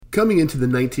Coming into the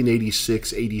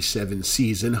 1986-87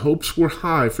 season, hopes were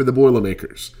high for the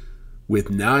Boilermakers. With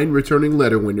 9 returning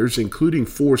letter winners, including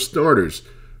 4 starters,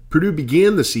 Purdue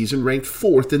began the season ranked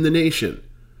 4th in the nation.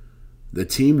 The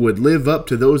team would live up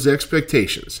to those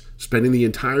expectations, spending the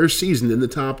entire season in the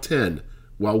top 10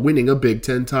 while winning a Big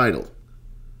Ten title.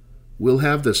 We'll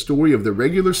have the story of the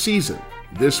regular season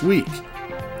this week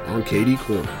on KD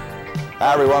Corner.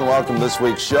 Hi everyone, welcome to this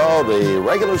week's show. The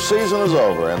regular season is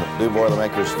over and the Purdue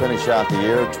Boilermakers finish out the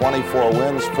year 24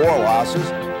 wins, 4 losses.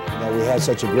 We had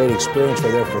such a great experience. We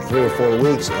were there for 3 or 4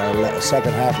 weeks. Our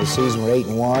second half of the season we're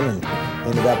 8-1 and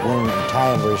ended up winning in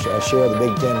time for a share of the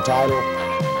Big Ten title.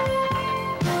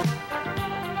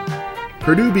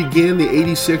 Purdue began the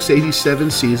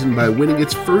 86-87 season by winning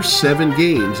its first 7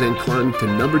 games and climbing to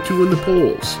number 2 in the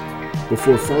polls,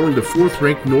 before falling to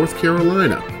 4th-ranked North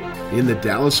Carolina in the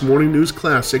Dallas Morning News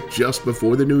Classic just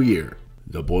before the new year.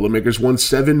 The Boilermakers won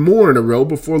 7 more in a row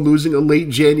before losing a late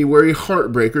January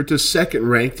heartbreaker to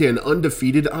 2nd-ranked and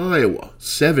undefeated Iowa,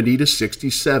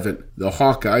 70-67. The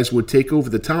Hawkeyes would take over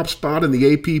the top spot in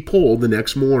the AP poll the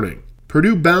next morning.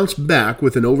 Purdue bounced back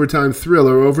with an overtime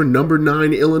thriller over number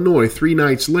 9 Illinois 3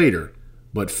 nights later,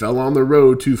 but fell on the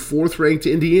road to 4th-ranked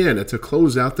Indiana to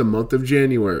close out the month of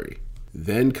January.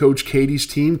 Then Coach Katie's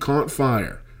team caught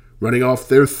fire, running off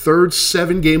their 3rd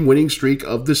 7-game winning streak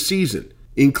of the season,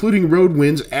 including road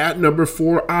wins at number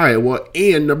 4 Iowa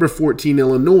and number 14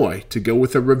 Illinois to go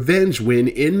with a revenge win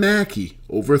in Mackey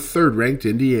over 3rd-ranked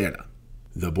Indiana.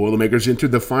 The Boilermakers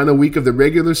entered the final week of the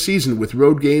regular season with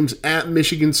road games at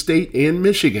Michigan State and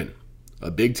Michigan, a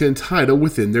Big Ten title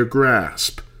within their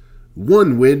grasp.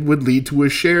 1 win would lead to a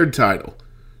shared title.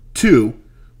 2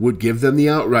 would give them the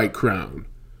outright crown.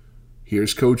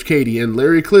 Here's Coach Katie and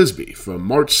Larry Clisby from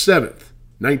March 7th,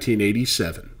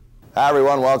 1987. Hi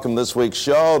everyone, welcome to this week's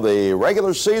show. The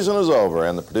regular season is over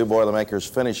and the Purdue Boilermakers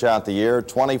finish out the year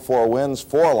 24 wins,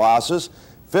 4 losses,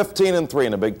 15-3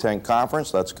 in the Big Ten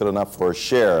Conference. That's good enough for a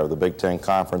share of the Big Ten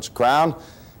Conference crown.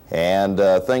 And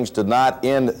things did not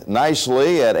end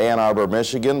nicely at Ann Arbor,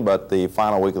 Michigan, but the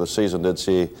final week of the season did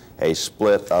see a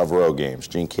split of road games.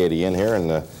 Gene Katie in here,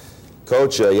 and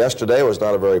Coach, yesterday was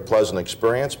not a very pleasant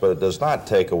experience, but it does not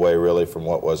take away really from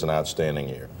what was an outstanding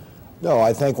year. No,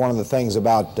 I think one of the things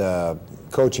about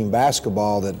coaching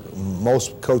basketball that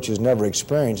most coaches never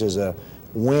experience is a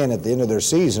win at the end of their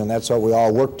season, and that's what we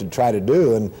all work to try to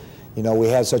do. And you know, we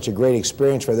had such a great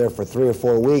experience. We were there for 3 or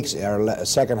 4 weeks. Our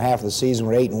second half of the season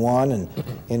we're 8-1 and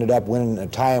ended up winning a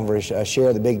time for a share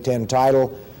of the Big Ten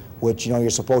title, which, you know, you're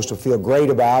supposed to feel great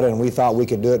about, and we thought we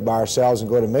could do it by ourselves and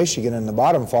go to Michigan, and the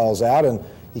bottom falls out, and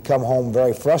you come home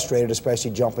very frustrated,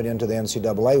 especially jumping into the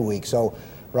NCAA week. So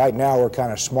right now we're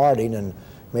kind of smarting, and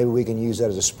maybe we can use that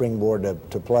as a springboard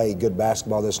to play good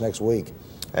basketball this next week.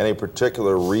 Any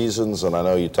particular reasons, and I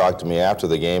know you talked to me after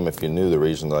the game, if you knew the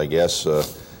reasons, I guess,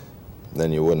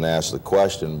 then you wouldn't ask the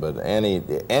question, but any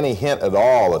hint at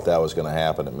all that was going to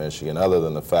happen at Michigan, other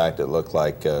than the fact it looked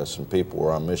like some people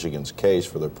were on Michigan's case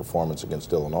for their performance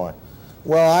against Illinois?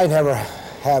 Well, I never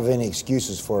have any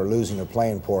excuses for losing or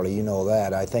playing poorly. You know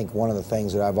that. I think one of the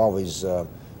things that I've always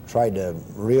tried to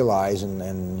realize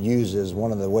and use as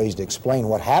one of the ways to explain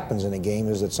what happens in a game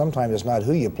is that sometimes it's not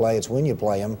who you play, it's when you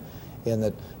play them. In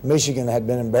that Michigan had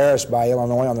been embarrassed by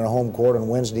Illinois on their home court on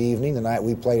Wednesday evening, the night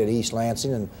we played at East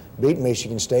Lansing, and beat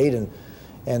Michigan State, and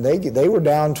they were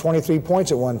down 23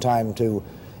 points at one time to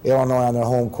Illinois on their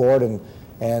home court,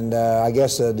 and I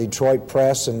guess the Detroit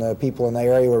press and the people in the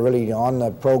area were really on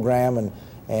the program,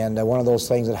 and one of those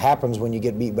things that happens when you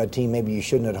get beat by a team maybe you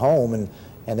shouldn't at home,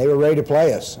 and they were ready to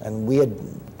play us, and we had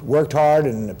worked hard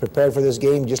and prepared for this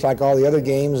game just like all the other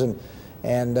games,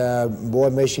 and boy,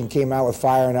 Michigan came out with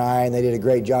fire and eye, and they did a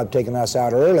great job taking us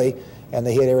out early, and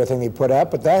they hit everything they put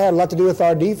up. But that had a lot to do with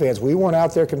our defense. We weren't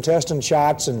out there contesting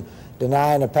shots and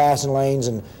denying the passing lanes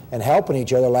and helping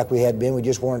each other like we had been. We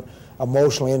just weren't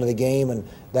emotionally into the game, and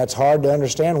that's hard to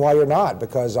understand why you're not,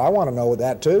 because I want to know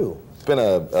that too. It's been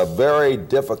a very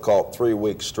difficult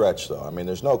 3-week stretch, though. I mean,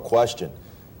 there's no question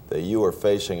that you were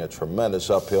facing a tremendous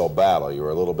uphill battle. You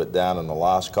were a little bit down in the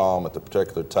loss column at the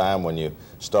particular time when you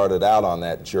started out on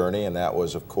that journey, and that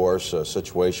was, of course, a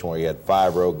situation where you had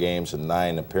 5 road games and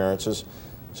 9 appearances.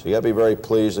 So you got to be very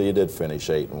pleased that you did finish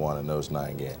 8-1 in those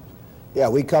 9 games. Yeah,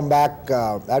 we come back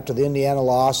after the Indiana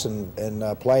loss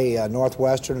and play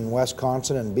Northwestern and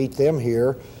Wisconsin and beat them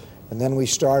here, and then we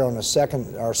start on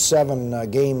our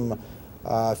 7-game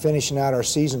finishing out our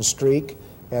season streak.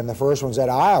 And the first one's at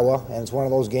Iowa, and it's one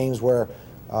of those games where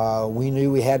we knew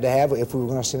we had to have it if we were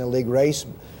going to stay in the league race.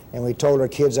 And we told our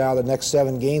kids out of the next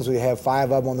 7 games, we have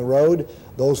 5 of them on the road.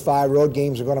 Those 5 road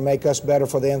games are going to make us better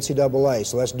for the NCAA.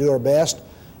 So let's do our best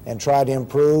and try to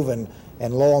improve, and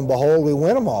lo and behold, we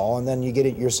win them all, and then you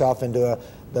get yourself into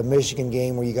the Michigan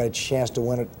game where you got a chance to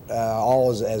win it all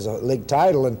as a league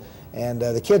title, and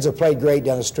the kids have played great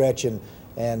down the stretch, and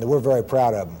we're very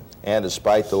proud of them. And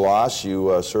despite the loss,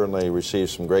 you certainly received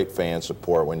some great fan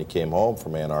support when you came home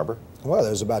from Ann Arbor. Well,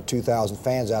 there's about 2,000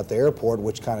 fans out the airport,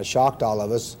 which kind of shocked all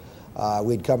of us.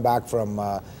 We'd come back from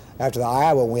after the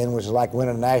Iowa win, which is like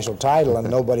winning a national title, and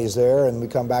nobody's there, and we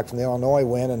come back from the Illinois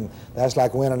win, and that's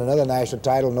like winning another national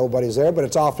title, nobody's there, but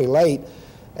it's awfully late.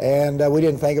 And we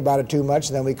didn't think about it too much,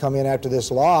 and then we come in after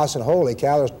this loss, and holy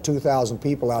cow, there's 2,000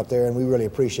 people out there, and we really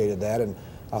appreciated that, and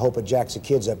I hope it jacks the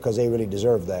kids up because they really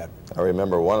deserve that. I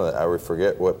remember I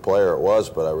forget what player it was,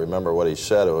 but I remember what he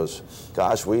said. It was,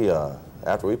 gosh,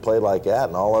 after we played like that,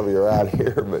 and all of you are out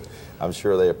here, but I'm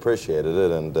sure they appreciated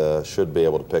it and should be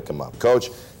able to pick them up. Coach,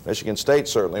 Michigan State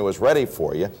certainly was ready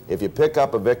for you. If you pick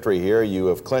up a victory here, you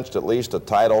have clinched at least a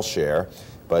title share.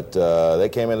 But they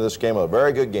came into this game with a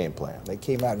very good game plan. They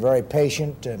came out very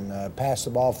patient and passed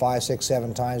the ball 5, 6,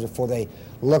 7 times before they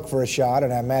looked for a shot.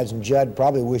 And I imagine Judd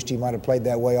probably wished he might have played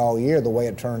that way all year, the way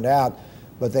it turned out.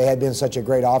 But they had been such a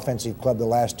great offensive club the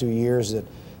last 2 years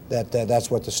that's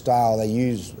what the style they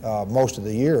use most of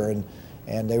the year.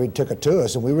 And they really took it to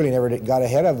us, and we really never got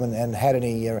ahead of them and had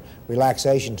any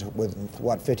relaxation with,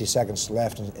 50 seconds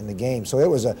left in the game. So it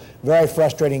was a very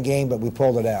frustrating game, but we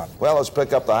pulled it out. Well, let's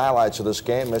pick up the highlights of this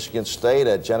game. Michigan State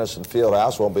at Jennison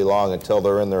Fieldhouse. Won't be long until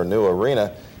they're in their new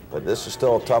arena, but this is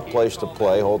still a tough place to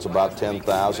play. Holds about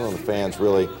 10,000, and the fans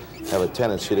really have a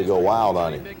tendency to go wild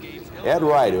on you. Ed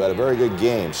Wright, who had a very good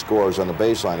game, scores on the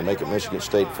baseline to make it Michigan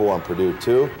State 4 and Purdue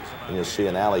 2. And you'll see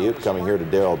an alley-oop coming here to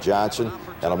Darrell Johnson.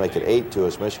 That'll make it 8-2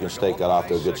 as Michigan State got off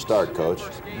to a good start, Coach.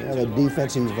 Yeah, the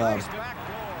defensive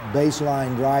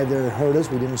baseline drive there hurt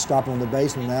us. We didn't stop on the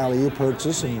base, and the alley-oop hurts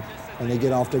us, and they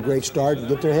get off to a great start and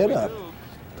get their head up.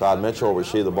 Todd Mitchell will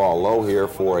receive the ball low here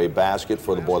for a basket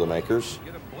for the Boilermakers.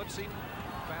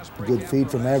 Good feed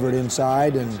from Everett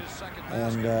inside, and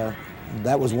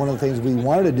that was one of the things we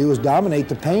wanted to do, was dominate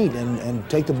the paint and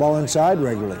take the ball inside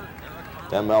regularly.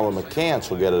 Then Melvin McCants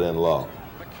will get it in low.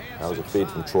 That was a feed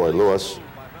from Troy Lewis.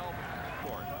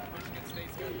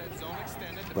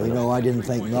 Well, you know, I didn't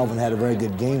think Melvin had a very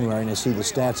good game, right? And I see the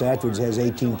stats afterwards. Has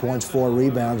 18 points, 4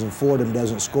 rebounds, and Fordham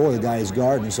doesn't score. The guy is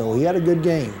guarding, so he had a good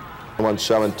game.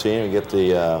 1-17, we get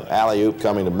the alley-oop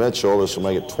coming to Mitchell. This will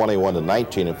make it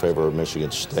 21-19 in favor of Michigan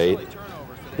State.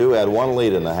 Purdue had one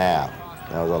lead in the half.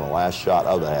 That was on the last shot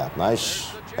of the half.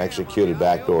 Nice executed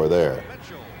backdoor there.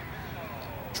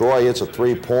 Troy hits a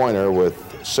three-pointer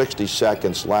with 60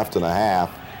 seconds left in the half.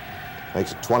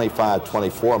 Makes it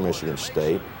 25-24 Michigan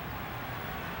State.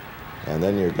 And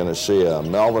then you're going to see a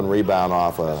Melvin rebound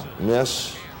off a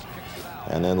miss.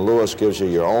 And then Lewis gives you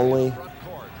your only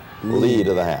lead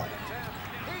of the half.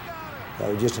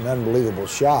 That was just an unbelievable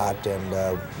shot, and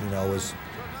you know, it was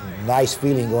a nice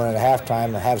feeling going into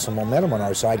halftime to have some momentum on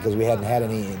our side because we hadn't had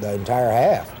any the entire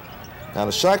half. Now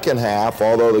the second half,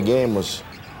 although the game was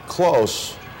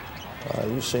close,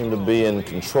 you seemed to be in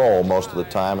control most of the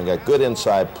time and got good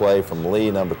inside play from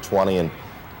Lee, number 20, and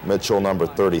Mitchell, number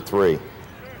 33.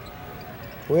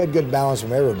 We had good balance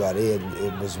from everybody.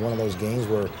 It was one of those games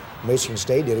where Michigan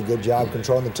State did a good job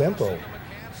controlling the tempo.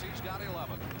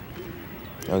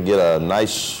 And get a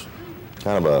nice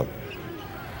kind of a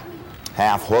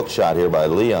half hook shot here by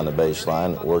Lee on the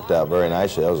baseline. It worked out very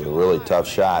nicely. That was a really tough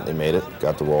shot. He made it,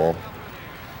 got the roll.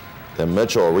 Then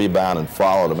Mitchell a rebound and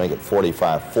follow to make it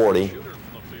 45-40.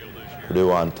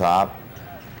 Purdue on top.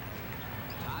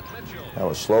 That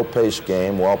was a slow-paced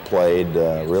game, well played,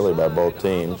 really, by both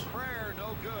teams.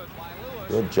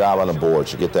 Good job on the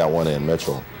boards to get that one in,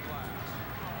 Mitchell.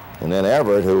 And then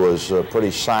Everett, who was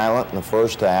pretty silent in the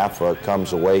first half,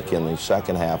 comes awake in the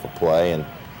second half of play and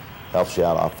helps you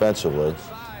out offensively.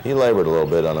 He labored a little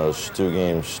bit on those 2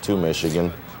 games to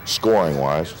Michigan,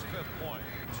 scoring-wise.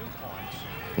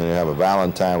 Then you have a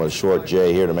Valentine with a short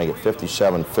J here to make it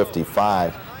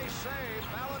 57-55.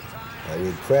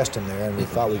 We pressed him there, and we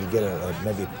thought we could get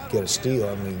maybe get a steal.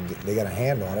 I mean, they got a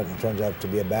hand on it, and it turns out to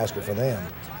be a basket for them.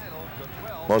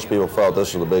 Most people felt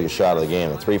this was the biggest shot of the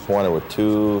game. A three-pointer with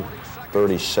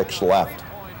 2:36 left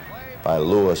by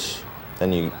Lewis.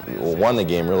 Then you won the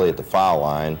game really at the foul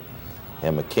line,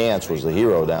 and McCants was the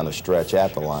hero down the stretch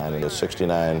at the line in a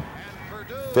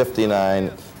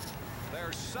 69-59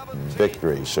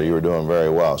 victory. So you were doing very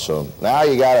well. So now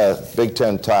you got a Big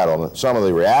Ten title. Some of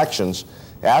the reactions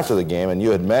after the game, and you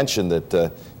had mentioned that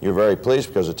you were very pleased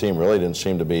because the team really didn't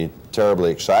seem to be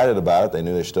terribly excited about it. They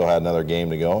knew they still had another game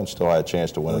to go and still had a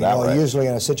chance to win it outright. Usually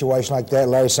in a situation like that,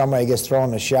 Larry, somebody gets thrown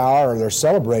in the shower or they're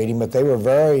celebrating, but they were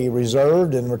very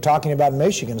reserved and were talking about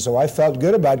Michigan. So I felt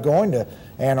good about going to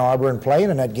Ann Arbor and playing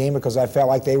in that game because I felt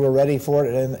like they were ready for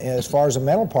it as far as the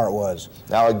mental part was.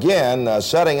 Now again,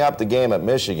 setting up the game at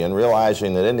Michigan,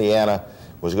 realizing that Indiana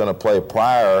was going to play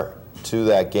prior to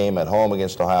that game at home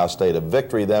against Ohio State. A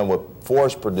victory then would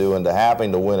force Purdue into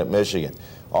having to win at Michigan.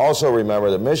 Also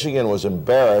remember that Michigan was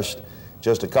embarrassed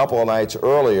just a couple of nights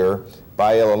earlier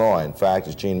by Illinois. In fact,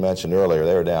 as Gene mentioned earlier,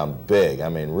 they were down big, I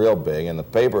mean real big, and the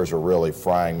papers were really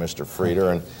frying Mr.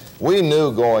 Frieder. And we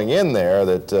knew going in there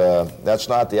that that's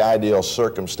not the ideal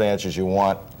circumstances you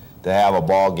want to have a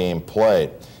ball game played.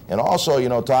 And also, you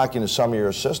know, talking to some of your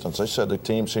assistants, they said the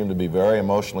team seemed to be very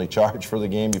emotionally charged for the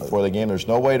game before the game. There's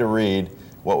no way to read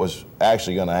what was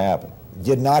actually going to happen.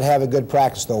 Did not have a good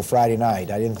practice, though, Friday night.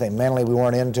 I didn't think mentally we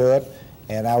weren't into it,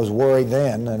 and I was worried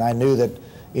then, and I knew that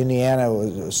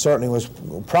Indiana certainly was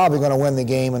probably going to win the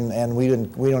game, and we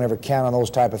don't ever count on those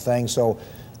type of things, so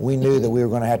we knew that we were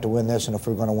going to have to win this, and if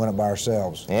we were going to win it by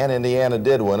ourselves. And Indiana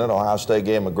did win it. Ohio State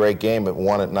gave them a great game, but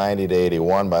won it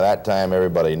 90-81. By that time,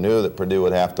 everybody knew that Purdue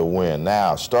would have to win.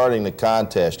 Now, starting the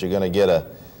contest, you're going to get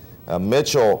a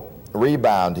Mitchell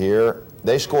rebound here.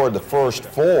 They scored the first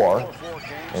 4,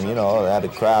 and, you know, they had the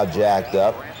crowd jacked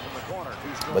up.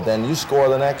 But then you score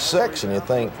the next 6, and you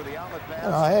think, you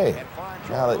know, hey,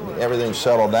 now that everything's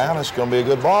settled down, it's going to be a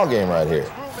good ball game right here.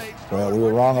 Well, we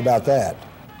were wrong about that.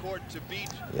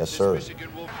 Yes, sir.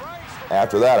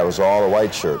 After that, it was all the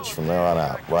white shirts from there on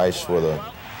out. Rice with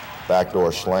a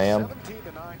backdoor slam.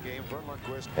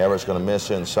 Everett's going to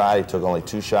miss inside. He took only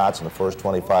 2 shots in the first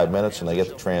 25 minutes, and they get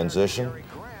the transition.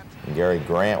 And Gary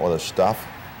Grant with a stuff.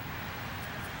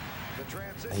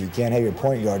 You can't have your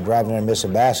point guard driving there and miss a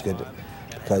basket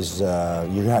because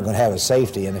you're not going to have a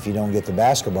safety, and if you don't get the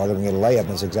basketball, they're going to get a layup,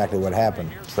 and that's exactly what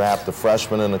happened. Trapped the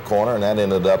freshman in the corner, and that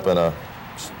ended up in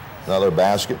another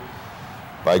basket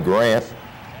by Grant.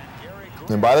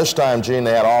 And by this time, Gene,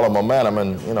 they had all the momentum,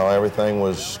 and, you know, everything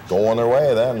was going their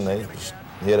way then. They just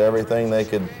hit everything they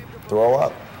could throw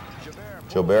up.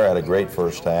 Gilbert had a great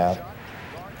first half.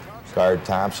 Guard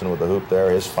Thompson with the hoop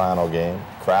there, his final game.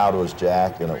 Crowd was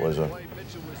jacked, and it was,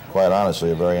 quite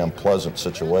honestly, a very unpleasant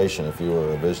situation if you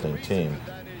were a visiting team.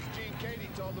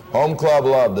 Home club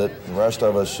loved it. The rest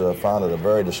of us found it a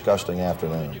very disgusting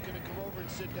afternoon.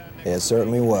 It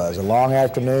certainly was. A long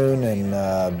afternoon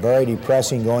and very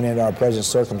depressing going into our present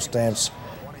circumstance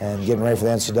and getting ready for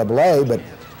the NCAA, but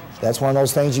that's one of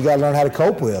those things you got to learn how to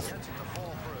cope with.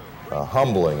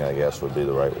 Humbling, I guess, would be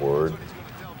the right word.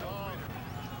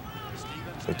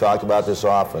 We talk about this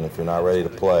often. If you're not ready to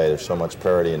play, there's so much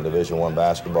parity in Division I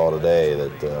basketball today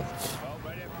that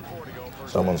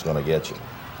someone's going to get you.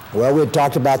 Well, we had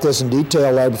talked about this in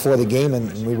detail right before the game,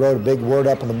 and we wrote a big word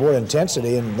up on the board,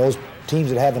 intensity, and those teams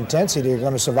that have intensity are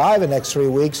going to survive the next 3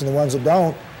 weeks, and the ones that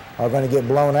don't are going to get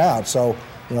blown out. So,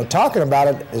 you know, talking about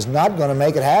it is not going to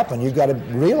make it happen. You've got to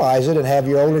realize it and have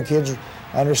your older kids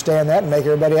understand that and make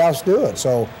everybody else do it.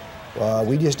 So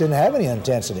we just didn't have any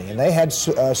intensity, and they had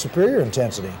superior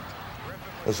intensity.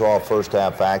 This is all first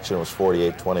half action. It was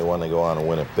 48-21. They go on and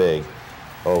win it big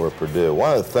over Purdue.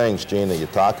 One of the things, Gene, that you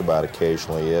talk about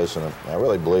occasionally is, and I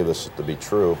really believe this to be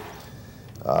true,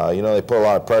 you know, they put a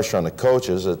lot of pressure on the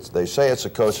coaches. They say it's the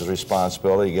coach's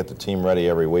responsibility to get the team ready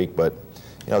every week, but,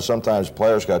 you know, sometimes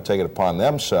players got to take it upon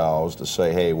themselves to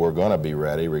say, hey, we're going to be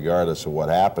ready regardless of what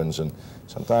happens, and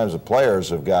sometimes the players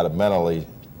have got to mentally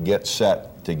get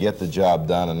set to get the job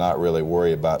done and not really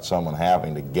worry about someone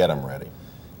having to get them ready.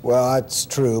 Well, that's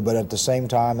true, but at the same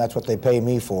time, that's what they pay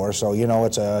me for. So, you know,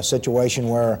 it's a situation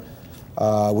where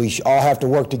we all have to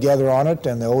work together on it,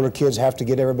 and the older kids have to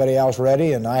get everybody else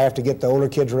ready, and I have to get the older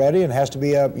kids ready, and it has to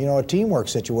be a teamwork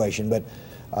situation. But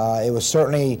it was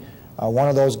certainly one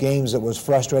of those games that was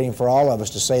frustrating for all of us,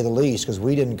 to say the least, because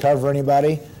we didn't cover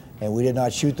anybody, and we did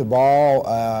not shoot the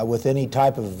ball with any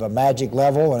type of magic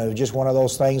level, and it was just one of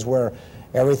those things where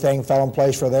everything fell in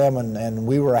place for them, and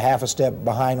we were a half a step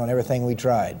behind on everything we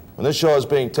tried. When this show is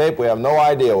being taped, we have no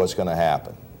idea what's going to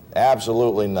happen.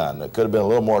 Absolutely none. It could have been a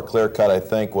little more clear-cut, I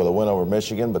think, with a win over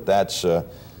Michigan, but that's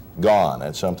gone.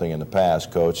 That's something in the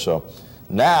past, Coach. So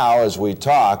now, as we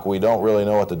talk, we don't really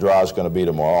know what the draw is going to be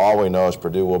tomorrow. All we know is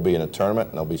Purdue will be in a tournament,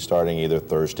 and they'll be starting either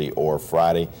Thursday or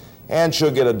Friday, and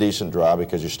should get a decent draw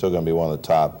because you're still going to be one of the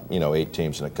top, 8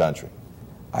 teams in the country.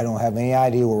 I don't have any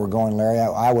idea where we're going, Larry.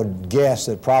 I would guess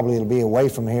that probably it'll be away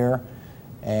from here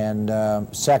and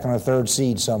second or third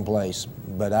seed someplace,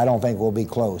 but I don't think we'll be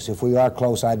close. If we are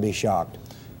close, I'd be shocked.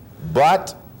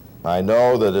 But I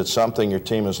know that it's something your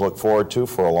team has looked forward to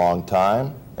for a long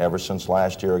time, ever since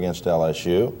last year against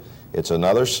LSU. It's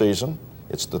another season.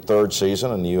 It's the third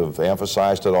season, and you have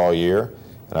emphasized it all year,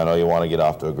 and I know you want to get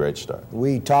off to a great start.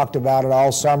 We talked about it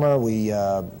all summer. We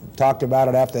talked about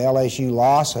it after the LSU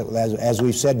loss. As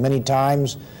we've said many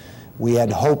times, we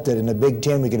had hoped that in the Big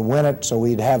Ten we could win it, so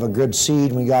we'd have a good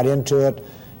seed when we got into it.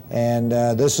 And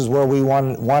this is where we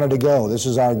wanted to go. This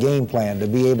is our game plan, to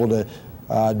be able to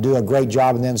do a great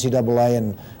job in the NCAA,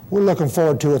 and we're looking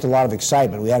forward to it with a lot of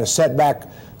excitement. We had a setback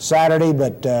Saturday,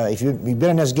 but if you've been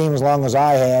in this game as long as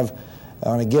I have,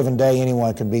 on a given day,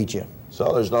 anyone can beat you.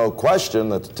 So there's no question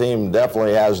that the team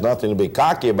definitely has nothing to be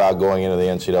cocky about going into the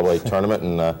NCAA tournament,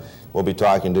 and we'll be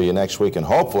talking to you next week, and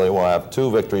hopefully we'll have 2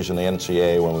 victories in the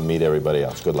NCAA when we meet everybody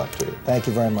else. Good luck to you. Thank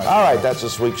you very much. All right, that's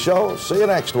this week's show. See you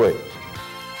next week.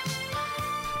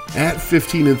 At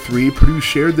 15-3, Purdue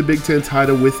shared the Big Ten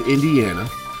title with Indiana,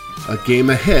 a game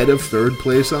ahead of third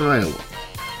place Iowa.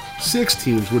 6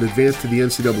 teams would advance to the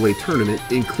NCAA tournament,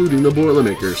 including the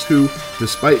Boilermakers, who,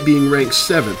 despite being ranked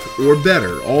 7th or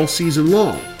better all season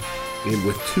long, and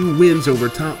with 2 wins over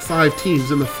top 5 teams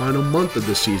in the final month of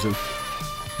the season,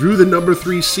 drew the number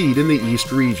 3 seed in the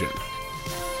East region.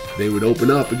 They would open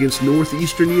up against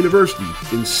Northeastern University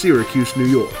in Syracuse, New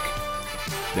York.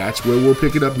 That's where we'll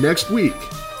pick it up next week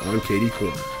on Katie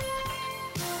Corner.